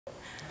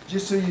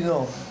just so you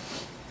know,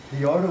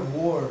 the art of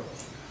war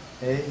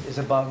is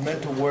about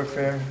mental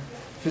warfare,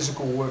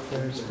 physical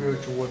warfare,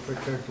 spiritual warfare,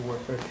 character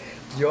warfare.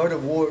 The art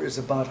of war is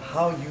about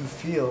how you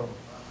feel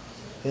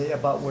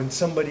about when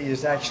somebody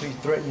is actually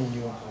threatening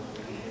you.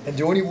 And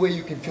the only way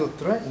you can feel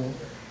threatened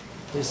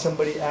is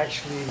somebody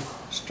actually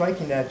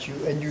striking at you,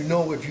 and you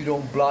know if you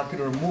don't block it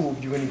or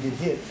move, you're going to get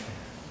hit.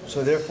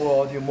 So therefore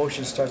all the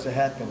emotion starts to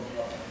happen.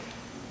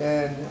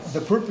 And the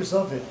purpose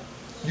of it,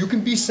 you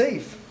can be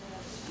safe.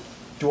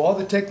 Do all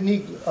the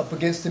technique up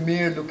against the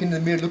mirror, look in the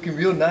mirror, looking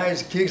real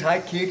nice, kicks,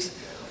 high kicks,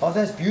 all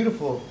that's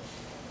beautiful.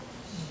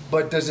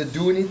 But does it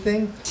do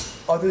anything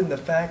other than the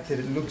fact that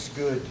it looks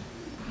good?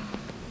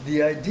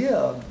 The idea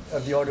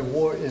of the art of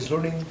war is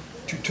learning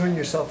to turn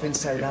yourself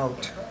inside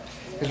out.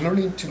 It's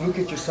learning to look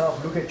at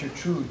yourself, look at your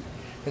truth.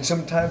 And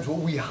sometimes what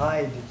we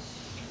hide,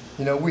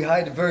 we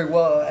hide very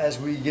well as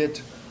we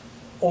get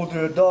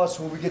older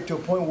adults, when we get to a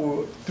point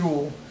where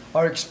through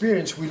our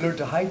experience we learn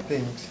to hide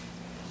things.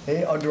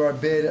 Under our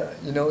bed,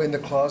 in the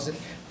closet.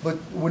 But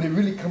when it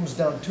really comes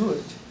down to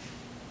it,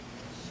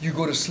 you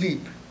go to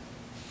sleep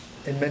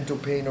in mental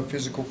pain or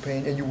physical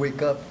pain, and you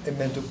wake up in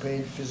mental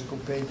pain, physical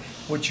pain,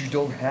 which you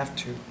don't have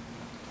to.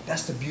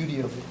 That's the beauty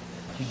of it.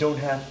 You don't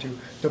have to.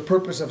 The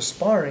purpose of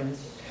sparring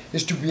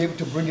is to be able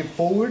to bring it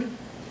forward,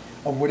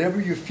 or whatever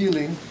you're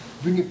feeling,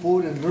 bring it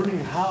forward and learning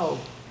how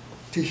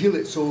to heal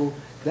it. So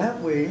that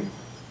way,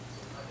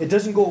 it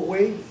doesn't go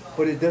away,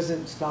 but it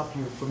doesn't stop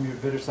you from your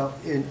better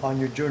self on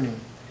your journey.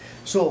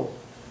 So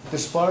the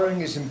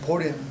sparring is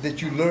important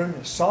that you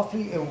learn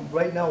softly, and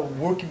right now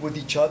working with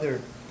each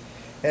other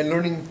and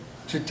learning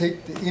to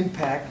take the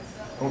impact,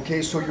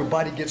 so your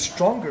body gets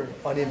stronger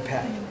on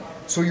impact.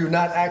 So you're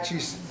not actually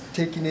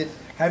taking it,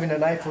 having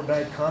an eye for an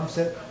eye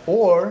concept,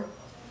 or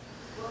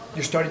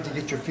you're starting to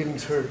get your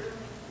feelings hurt.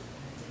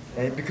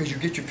 Because you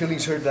get your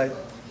feelings hurt like,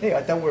 hey,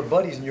 I thought we were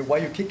buddies, and why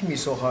you're kicking me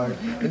so hard?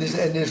 And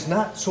there's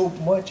not so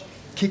much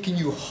kicking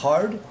you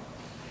hard,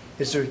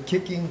 as they're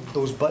kicking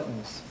those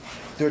buttons.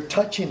 They're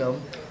touching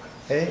them,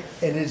 and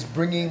it's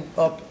bringing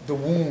up the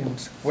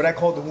wounds. What I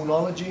call the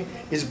woundology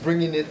is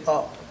bringing it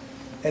up.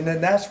 And then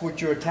that's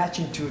what you're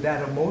attaching to,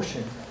 that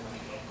emotion.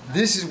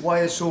 This is why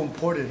it's so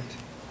important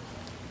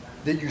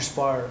that you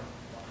spar.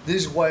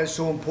 This is why it's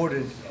so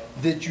important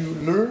that you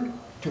learn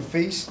to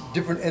face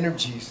different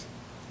energies.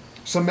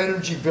 Some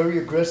energy very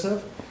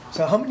aggressive.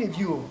 So how many of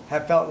you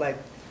have felt like,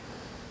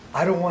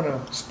 I don't want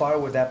to spar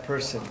with that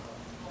person?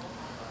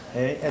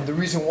 And the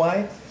reason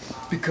why?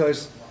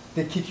 Because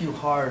they kick you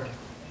hard,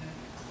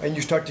 and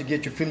you start to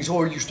get your feelings,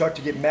 or you start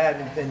to get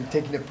mad and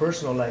taking it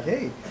personal, like,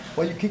 hey,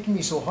 why are you kicking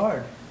me so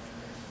hard?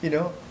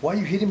 Why are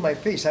you hitting my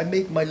face? I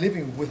make my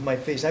living with my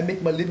face. I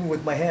make my living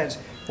with my hands.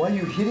 Why are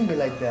you hitting me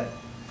like that?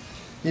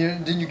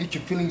 Then you get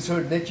your feelings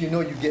hurt, and next you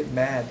get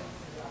mad.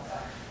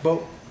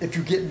 But if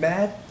you get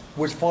mad,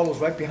 what follows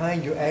right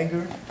behind your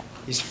anger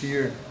is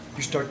fear.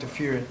 You start to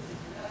fear it.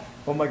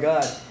 Oh my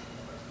God.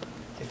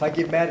 If I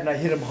get mad and I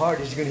hit him hard,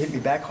 is he going to hit me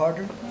back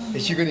harder?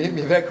 Is she going to hit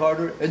me back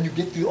harder? And you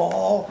get through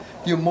all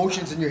the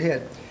emotions in your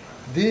head.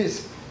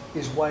 This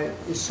is why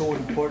it's so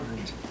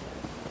important.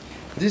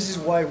 This is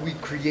why we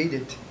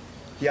created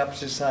the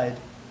opposite side.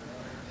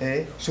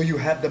 So you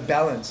have the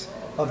balance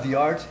of the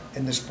art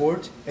and the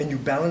sport, and you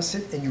balance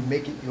it and you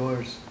make it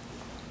yours.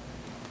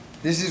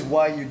 This is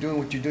why you're doing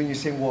what you're doing. You're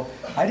saying, well,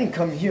 I didn't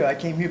come here. I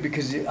came here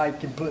because I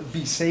can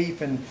be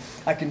safe, and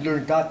I can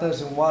learn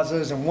gatas and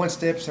wazas and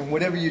one-steps and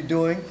whatever you're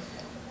doing,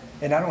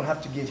 and I don't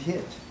have to get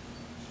hit.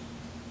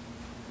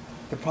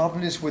 The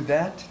problem is with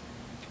that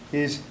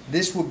is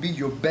this will be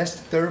your best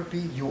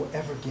therapy you'll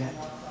ever get,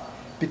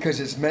 because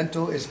it's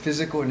mental, it's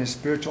physical, and it's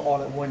spiritual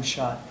all at one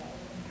shot.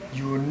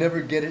 You will never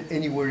get it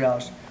anywhere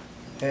else.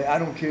 I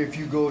don't care if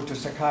you go to a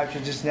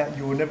psychiatrist, this and that,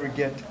 you will never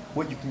get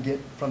what you can get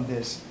from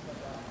this.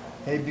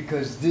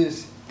 Because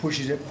this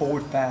pushes it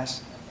forward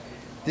fast.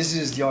 This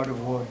is the art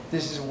of war.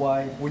 This is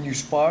why when you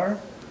spar,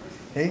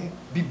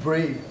 be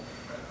brave.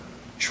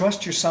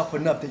 Trust yourself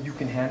enough that you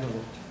can handle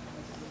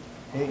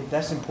it.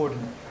 That's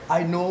important.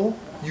 I know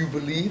you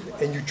believe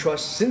and you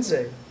trust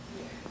Sensei.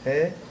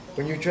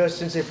 When you trust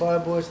Sensei Fire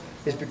Boys,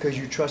 it's because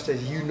you trust that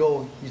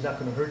he's not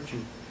going to hurt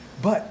you.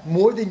 But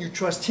more than you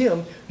trust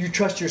him, you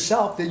trust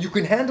yourself that you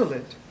can handle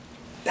it.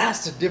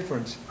 That's the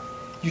difference.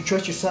 You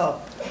trust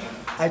yourself.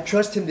 I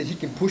trust him that he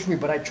can push me,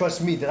 but I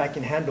trust me that I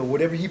can handle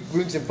whatever he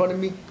brings in front of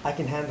me. I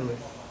can handle it.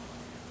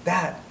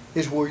 That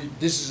is what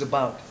this is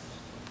about.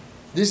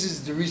 This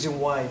is the reason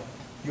why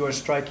you are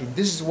striking.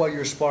 This is why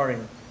you're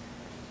sparring.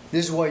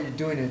 This is why you're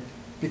doing it,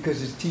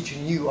 because it's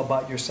teaching you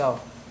about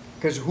yourself.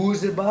 Because who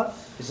is it about?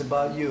 It's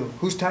about you.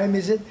 Whose time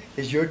is it?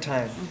 It's your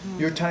time.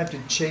 Your time to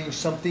change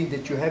something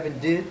that you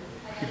haven't did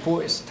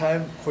before. It's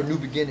time for new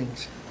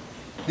beginnings.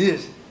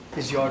 This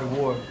is the art of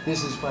war.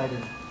 This is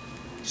fighting.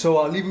 So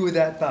I'll leave you with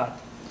that thought.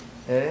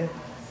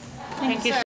 Thank you.